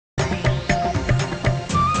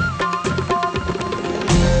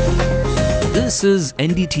This is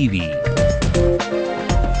NDTV.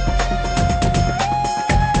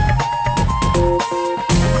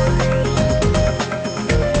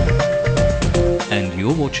 And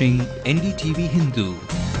you're watching NDTV Hindu.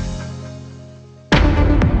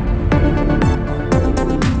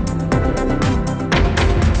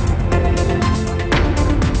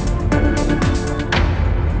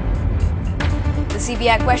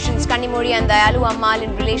 CBI questions Kannimozhi and Dayalu Ammal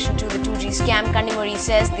in relation to the 2G scam. Kannimozhi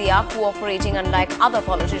says they are cooperating unlike other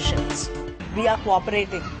politicians. We are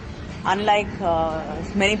cooperating unlike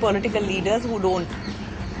many political leaders who don't.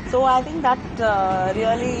 So I think that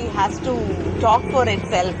really has to talk for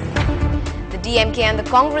itself. The DMK and the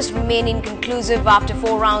Congress remain inconclusive after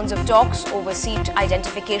 4 rounds of talks over seat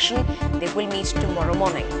identification. They will meet tomorrow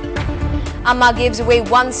morning. Amma gives away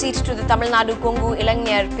 1 seat to the Tamil Nadu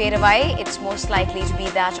Kongu-Ilaniyar-Peravai. It's most likely to be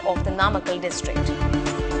that of the Namakkal district.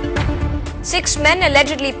 6 men,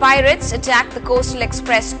 allegedly pirates, attacked the Coastal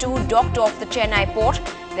Express 2 docked off the Chennai port.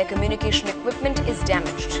 Their communication equipment is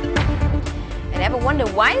damaged. And ever wonder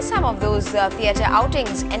why some of those theatre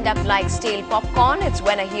outings end up like stale popcorn? It's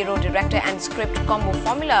when a hero, director and script combo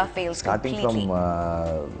formula fails completely. Starting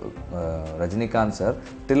from Rajinikanth sir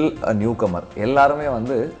till a newcomer, எல்லாருமே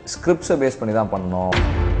வந்து scripts base பண்ணி தான் பண்ணோம்.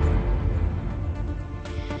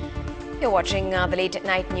 You're watching the late at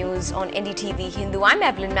night news on NDTV Hindu. I'm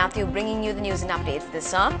Evelyn Matthew, bringing you the news and updates this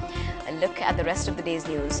hour. A look at the rest of the day's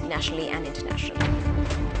news nationally and internationally.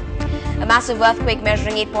 A massive earthquake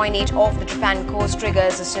measuring 8.8 off the Japan coast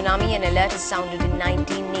triggers a tsunami. An alert is sounded in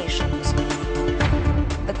 19 nations.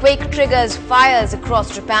 The quake triggers fires across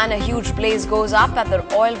Japan. A huge blaze goes up at the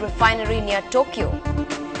oil refinery near Tokyo.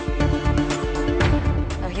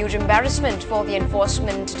 A huge embarrassment for the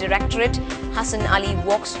Enforcement Directorate. Hassan Ali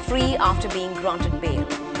walks free after being granted bail.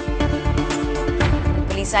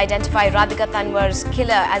 Police identify Radhika Tanwar's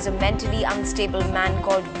killer as a mentally unstable man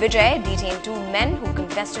called Vijay, detained 2 men who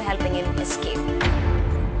confessed to helping him escape.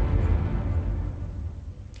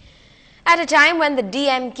 At a time when the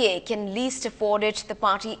DMK can least afford it, the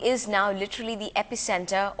party is now literally the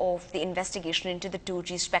epicenter of the investigation into the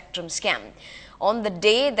 2G spectrum scam. On the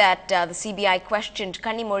day that the CBI questioned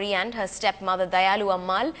Kannimozhi and her stepmother Dayalu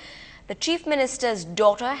Ammal, the Chief Minister's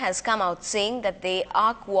daughter has come out saying that they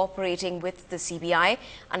are cooperating with the CBI,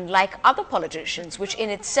 unlike other politicians, which in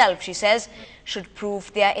itself, she says, should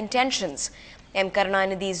prove their intentions. M.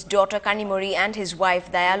 Karunanidhi's daughter Kannimozhi and his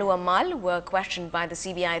wife Dayalu Ammal were questioned by the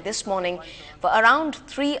CBI this morning for around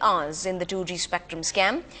 3 hours in the 2G spectrum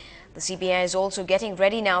scam. The CBI is also getting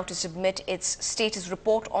ready now to submit its status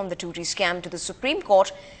report on the 2G scam to the Supreme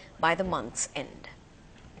Court by the month's end.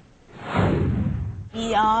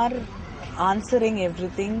 We are answering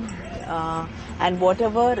everything and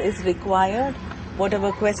whatever is required,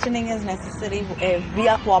 whatever questioning is necessary, we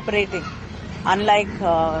are cooperating unlike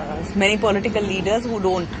many political leaders who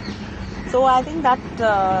don't. So I think that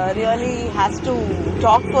really has to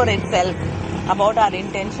talk for itself about our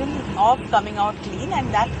intention of coming out clean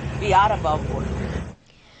and that we are above board.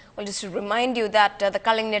 Well, just to remind you that the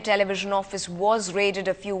Kalinganagar television office was raided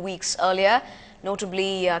a few weeks earlier.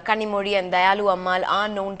 Notably, Kannimozhi and Dayalu Ammal are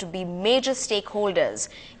known to be major stakeholders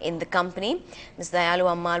in the company. Ms. Dayalu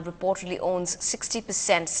Ammal reportedly owns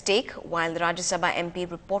 60% stake, while the Rajya Sabha MP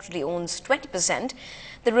reportedly owns 20%.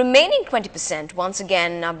 The remaining 20%, once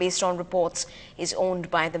again, based on reports, is owned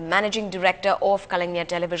by the managing director of Kalinganagar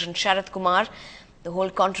television, Sharath Kumar. The whole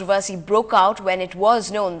controversy broke out when it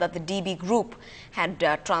was known that the DB group had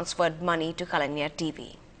transferred money to Kalinganagar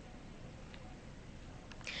TV.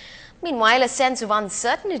 Meanwhile, a sense of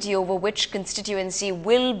uncertainty over which constituency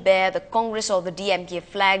will bear the Congress or the DMK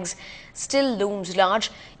flags still looms large.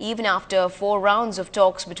 Even after 4 rounds of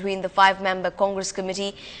talks between the 5-member Congress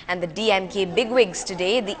committee and the DMK bigwigs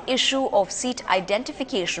today, the issue of seat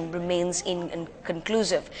identification remains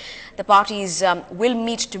inconclusive. The parties will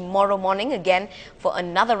meet tomorrow morning again for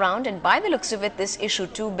another round, and by the looks of it, this issue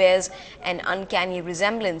too bears an uncanny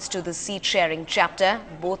resemblance to the seat-sharing chapter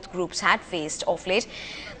both groups had faced of late.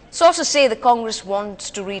 Sources say the Congress wants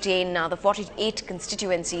to retain the 48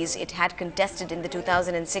 constituencies it had contested in the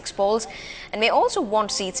 2006 polls and may also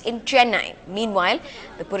want seats in Chennai. Meanwhile,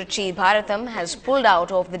 the Purachi Bharatam has pulled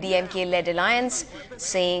out of the DMK-led alliance,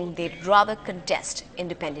 saying they'd rather contest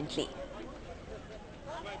independently.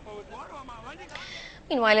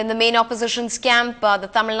 Meanwhile, in the main opposition's camp, the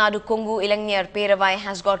Tamil Nadu Kongu-Ilaniyar-Peravai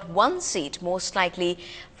has got 1 seat, most likely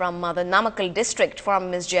from the Namakkal district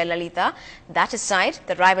from Ms. Jayalalitha. That aside,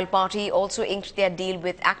 the rival party also inked their deal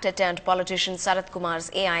with actor-turned-politician Sarath Kumar's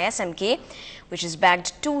AISMK, which has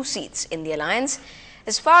bagged 2 seats in the alliance.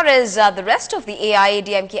 As far as the rest of the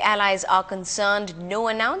AIADMK allies are concerned, no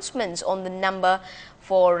announcements on the number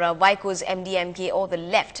for Vaiko's MDMK or the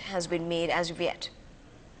left has been made as of yet.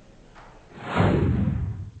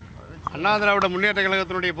 Anna Dravida Munnetra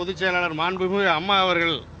கழகத்தினுடைய பொதுச் செயலாளர் மாண்புமிகு அம்மா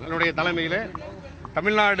அவர்களுடைய தலைமையில்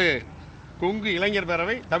தமிழ்நாடு கொங்கு இளைஞர்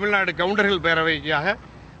பேரவை, தமிழ்நாடு கவுண்டர்கள் பேரவைக்காக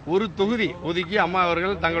ஒரு தொகுதி ஒதுக்கி அம்மா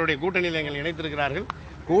அவர்கள் தங்களுடைய கூட்டணியில் எங்களை இணைத்திருக்கிறார்கள்.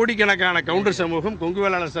 கோடிக்கணக்கான கவுண்டர் சமூகம், கொங்கு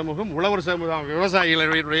வேளாளர் சமூகம், உழவர் சமூகம்,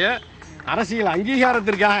 விவசாயிகளுடைய அரசியல்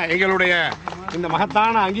அங்கீகாரத்திற்காக எங்களுடைய இந்த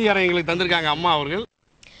மகத்தான அங்கீகாரம் எங்களுக்கு தந்திருக்காங்க அம்மா அவர்கள்.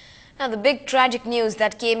 Now, the big tragic news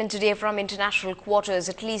that came in today from international quarters,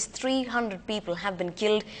 at least 300 people have been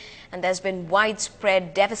killed and there's been widespread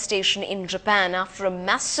devastation in Japan after a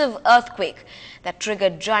massive earthquake that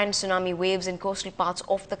triggered giant tsunami waves in coastal parts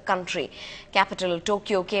of the country. Capital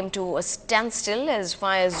Tokyo came to a standstill as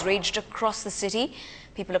fires raged across the city.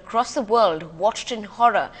 People across the world watched in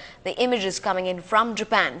horror the images coming in from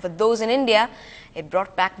Japan. For those in India, it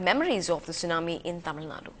brought back memories of the tsunami in Tamil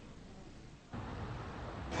Nadu.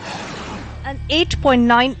 An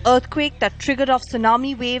 8.9 earthquake that triggered off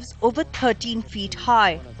tsunami waves over 13 feet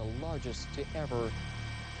high. One of the largest to ever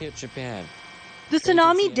hit Japan. The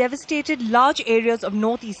tsunami devastated large areas of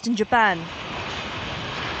northeastern Japan.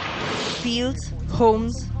 Fields,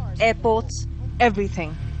 homes, airports,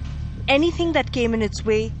 everything. Anything that came in its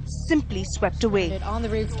way simply swept away. On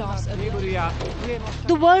the rooftops of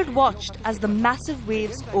the world watched as the massive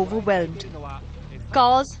waves overwhelmed.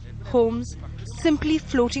 Cars, homes, simply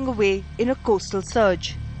floating away in a coastal surge.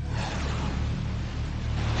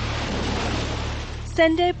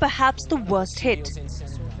 Sendai perhaps the worst hit.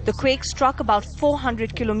 The quake struck about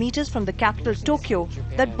 400 kilometers from the capital Tokyo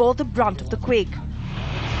that bore the brunt of the quake.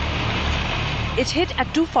 It hit at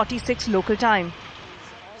 2:46 local time.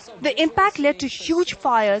 The impact led to huge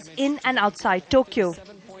fires in and outside Tokyo.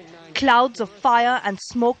 Clouds of fire and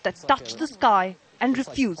smoke that touched the sky and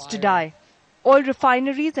refused to die. Oil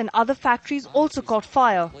refineries and other factories also caught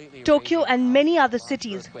fire. Tokyo and many other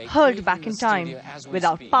cities hurled back in time.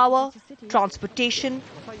 Without power, transportation,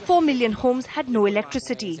 4 million homes had no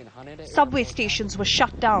electricity. Subway stations were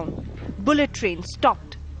shut down. Bullet trains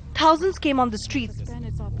stopped. Thousands came on the streets.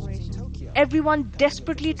 Everyone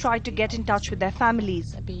desperately tried to get in touch with their families.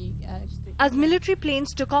 As military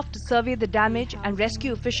planes took off to survey the damage and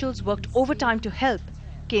rescue officials worked overtime to help,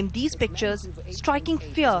 came these pictures, striking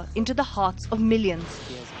fear into the hearts of millions.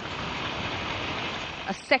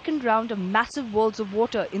 A second round of massive walls of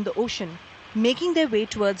water in the ocean, making their way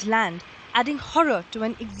towards land, adding horror to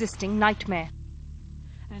an existing nightmare.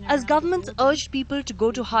 As governments urged people to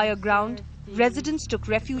go to higher ground, residents took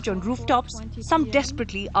refuge on rooftops, some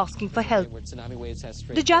desperately asking for help.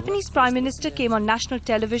 The Japanese Prime Minister came on national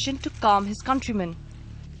television to calm his countrymen.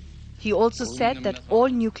 He also said that all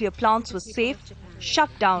nuclear plants were safe,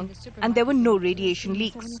 shut down, and there were no radiation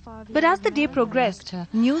leaks. But as the day progressed,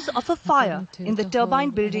 news of a fire in the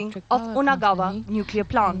turbine building of Onagawa nuclear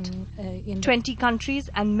plant. 20 countries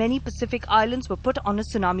and many Pacific islands were put on a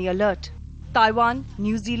tsunami alert. Taiwan,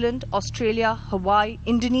 New Zealand, Australia, Hawaii,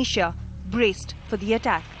 Indonesia braced for the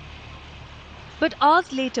attack. But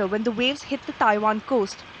hours later, when the waves hit the Taiwan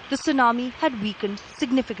coast, the tsunami had weakened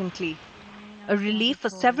significantly. A relief for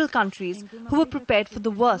several countries who were prepared for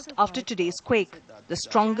the worst after today's quake, the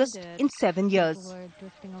strongest in 7 years.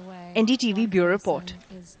 NDTV Bureau Report.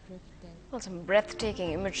 Well, some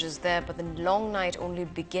breathtaking images there, but the long night only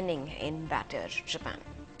beginning in battered Japan.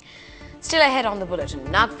 Still ahead on the bulletin,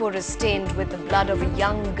 Nagpur is stained with the blood of a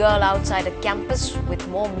young girl outside a campus with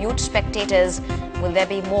more mute spectators. Will there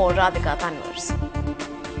be more? Radhika Tanwars.